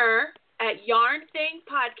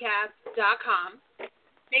 winner@yarnthingpodcast.com.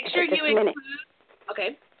 Make sure you include,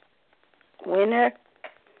 okay. Winner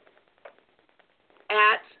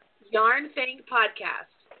at Yarn Thing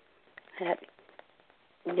Podcast. At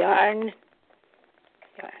Yarn.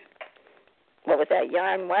 What was that?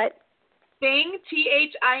 Yarn what? Thing,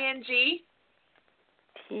 THING.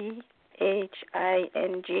 THING.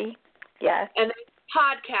 Yeah. And then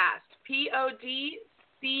podcast,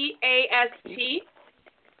 PODCAST.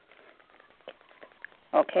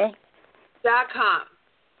 Okay. .com.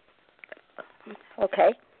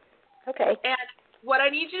 Okay. Okay. And what I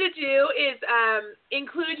need you to do is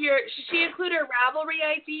include should she include her Ravelry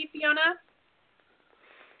ID, Fiona?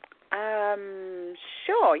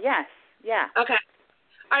 Sure, yes. Yeah. Okay.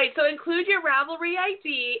 All right, so include your Ravelry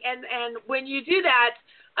ID, and when you do that,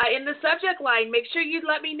 in the subject line, make sure you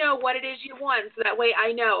let me know what it is you won, so that way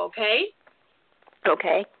I know, okay?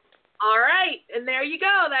 Okay. All right, and there you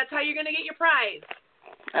go. That's how you're going to get your prize.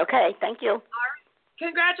 Okay, thank you. All right.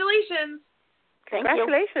 Congratulations.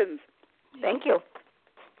 Congratulations. Thank you.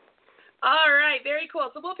 All right, very cool.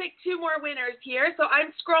 So we'll pick two more winners here. So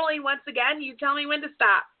I'm scrolling once again. You tell me when to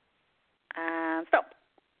stop. Stop.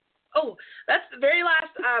 Oh, that's the very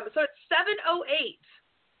last. So it's 7:08.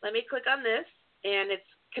 Let me click on this, and it's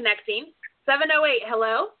connecting. 7:08.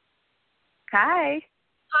 Hello. Hi.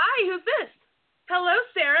 Hi. Who's this? Hello,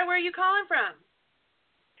 Sarah. Where are you calling from?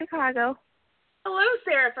 Chicago. Hello,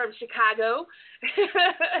 Sarah from Chicago.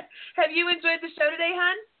 Have you enjoyed the show today,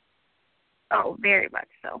 hon? Oh, very much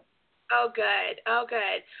so. Oh, good. Oh,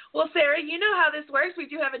 good. Well, Sarah, you know how this works. We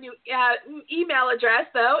do have a new email address,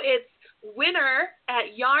 though. It's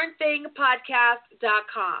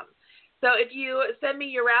winner@yarnthingpodcast.com. So if you send me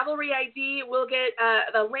your Ravelry ID, we'll get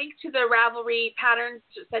the link to the Ravelry patterns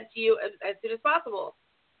sent to you as soon as possible.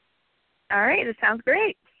 All right. That sounds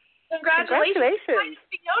great. Congratulations. Hi to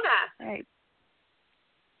Fiona. Right.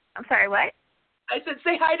 I'm sorry, what? I said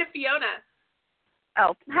say hi to Fiona.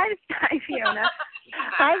 Oh, hi, Fiona.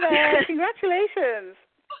 Hi there. Congratulations.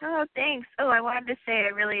 Oh, thanks. Oh, I wanted to say I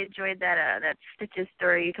really enjoyed that Stitches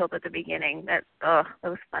story you told at the beginning. That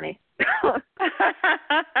was funny.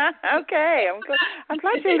 Okay, I'm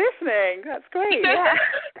glad you're listening. That's great. Yeah.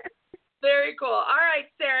 Very cool. All right,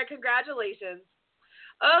 Sarah, congratulations.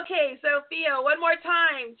 Okay, Sophia, one more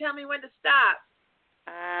time. Tell me when to stop.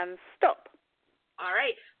 And stop. All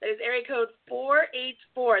right, that is area code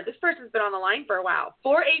 484. This person's been on the line for a while.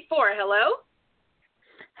 484, hello?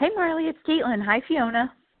 Hey, Marley, it's Caitlin. Hi,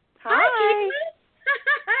 Fiona. Hi. Caitlin.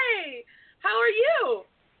 Hi. How are you?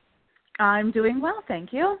 I'm doing well,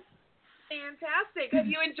 thank you. Fantastic. Have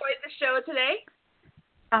you enjoyed the show today?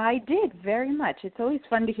 I did very much. It's always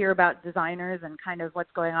fun to hear about designers and kind of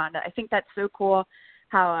what's going on. I think that's so cool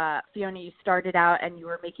how, Fiona, you started out and you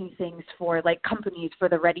were making things for, like, companies for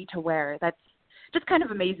the ready-to-wear. That's just kind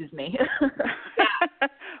of amazes me. Yeah.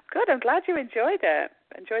 Good. I'm glad you enjoyed it.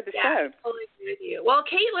 Enjoyed the show. Yeah, totally agree with you. Well,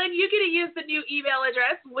 Caitlin, you get to use the new email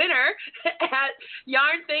address, winner, at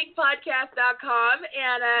yarnthinkpodcast.com,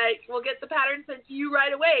 and we'll get the pattern sent to you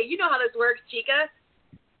right away. You know how this works, Chica.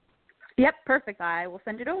 Yep, perfect. I will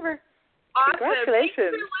send it over. Awesome.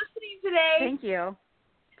 Congratulations. Thanks for listening today. Thank you.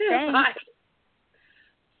 Thanks. Thanks.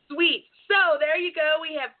 Sweet. So there you go.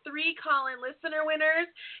 We have 3 call-in listener winners.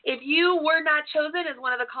 If you were not chosen as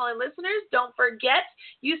one of the call-in listeners, don't forget,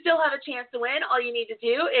 you still have a chance to win. All you need to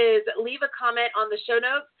do is leave a comment on the show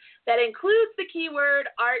notes that includes the keyword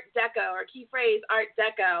Art Deco or key phrase Art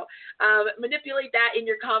Deco. Manipulate that in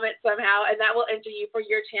your comment somehow, and that will enter you for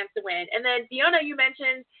your chance to win. And then, Fiona, you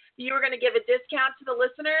mentioned you were going to give a discount to the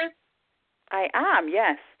listeners. I am,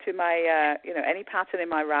 yes, to my, any pattern in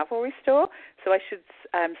my Ravelry store. So I should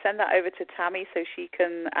send that over to Tammy so she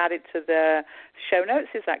can add it to the show notes.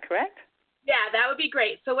 Is that correct? Yeah, that would be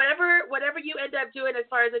great. So whatever you end up doing as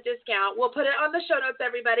far as a discount, we'll put it on the show notes,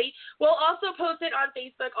 everybody. We'll also post it on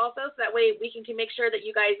Facebook also, so that way we can make sure that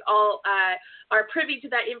you guys all are privy to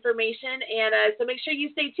that information. And so make sure you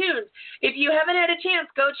stay tuned. If you haven't had a chance,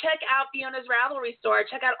 go check out Fiona's Ravelry store.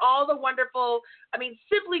 Check out all the wonderful,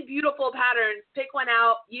 simply beautiful patterns. Pick one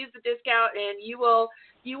out, use the discount, and you will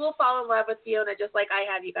fall in love with Fiona just like I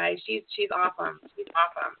have, you guys. She's awesome. She's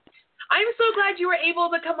awesome. I'm so glad you were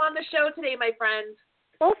able to come on the show today, my friend.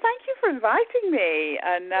 Well, thank you for inviting me,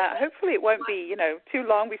 and hopefully it won't be, too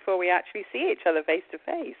long before we actually see each other face to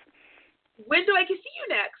face. When do I get to see you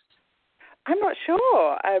next? I'm not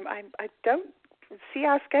sure. I don't see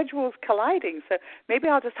our schedules colliding, so maybe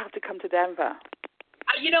I'll just have to come to Denver.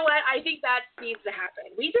 You know what? I think that needs to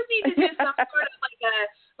happen. We just need to do some sort of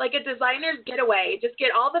like a designer's getaway. Just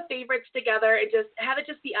get all the favorites together and just have it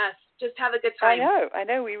just be us. Just have a good time. I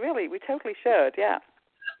know. We totally should, yeah.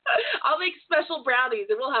 I'll make special brownies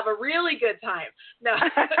and we'll have a really good time. No.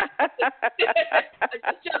 I'm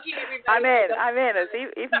just joking, everybody. I'm in,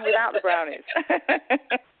 even without the brownies.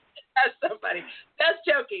 That's so funny. That's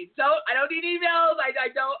joking. I don't need emails. I'm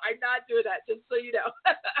not doing that, just so you know.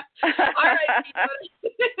 All right,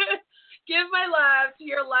 give my love to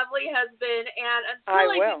your lovely husband, and until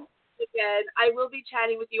I will. Again, I will be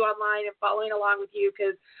chatting with you online and following along with you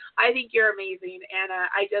because I think you're amazing, and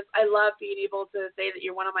I love being able to say that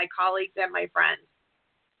you're one of my colleagues and my friends.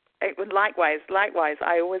 Likewise.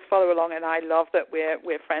 I always follow along, and I love that we're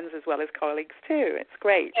friends as well as colleagues too. It's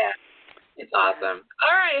great. Yeah. It's awesome.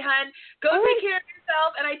 All right, hon. Go take care of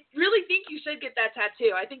yourself, and I really think you should get that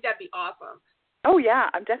tattoo. I think that'd be awesome. Oh, yeah.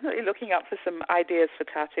 I'm definitely looking up for some ideas for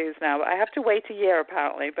tattoos now. I have to wait a year,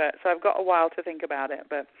 apparently, so I've got a while to think about it.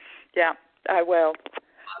 But, yeah, I will.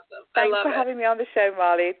 Awesome. Thanks for having me on the show,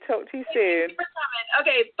 Marley. Talk to you soon. Thank you for coming.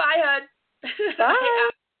 Okay, bye, hon. Bye. I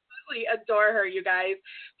absolutely adore her, you guys.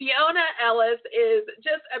 Fiona Ellis is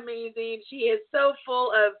just amazing. She is so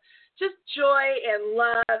full of just joy and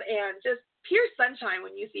love and just pure sunshine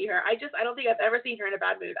when you see her. I don't think I've ever seen her in a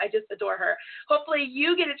bad mood. I just adore her. Hopefully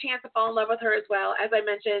you get a chance to fall in love with her as well. As I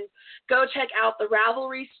mentioned, go check out the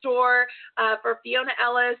Ravelry store for Fiona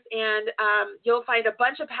Ellis, and you'll find a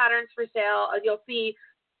bunch of patterns for sale. You'll see,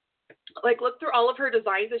 look through all of her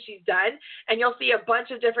designs that she's done, and you'll see a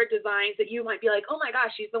bunch of different designs that you might be like, oh my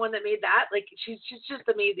gosh, she's the one that made that. She's just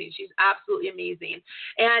amazing. She's absolutely amazing.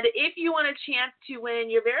 And if you want a chance to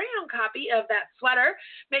win your very own copy of that sweater,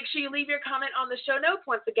 make sure you leave your comment on the show notes.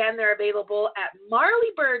 Once again, they're available at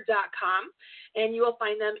marleybird.com, and you will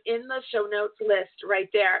find them in the show notes list right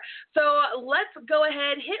there. So let's go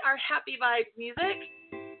ahead, hit our happy vibes music.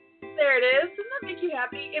 There it is. Doesn't that make you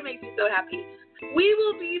happy? It makes me so happy. We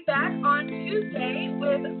will be back on Tuesday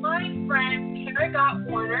with my friend Kara Gott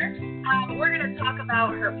Warner. We're going to talk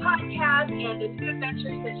about her podcast and the new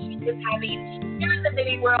adventures that she is having here in the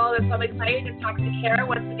knitting world. And so I'm excited to talk to Kara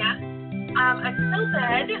once again. Until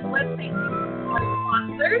then, let's thank our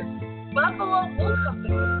sponsors, Buffalo Wool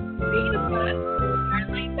Company, Made of Us,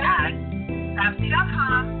 Starlight Bags,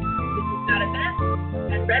 Craftsy.com, This Is Not a Mess,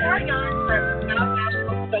 and Red Heart Yarn for our Proud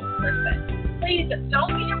National spokesperson. Please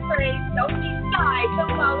don't be afraid, don't be shy,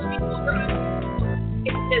 don't follow me over on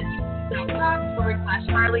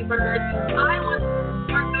Facebook.com/Marley Bird. I want to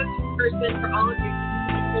be our go-to person for all of your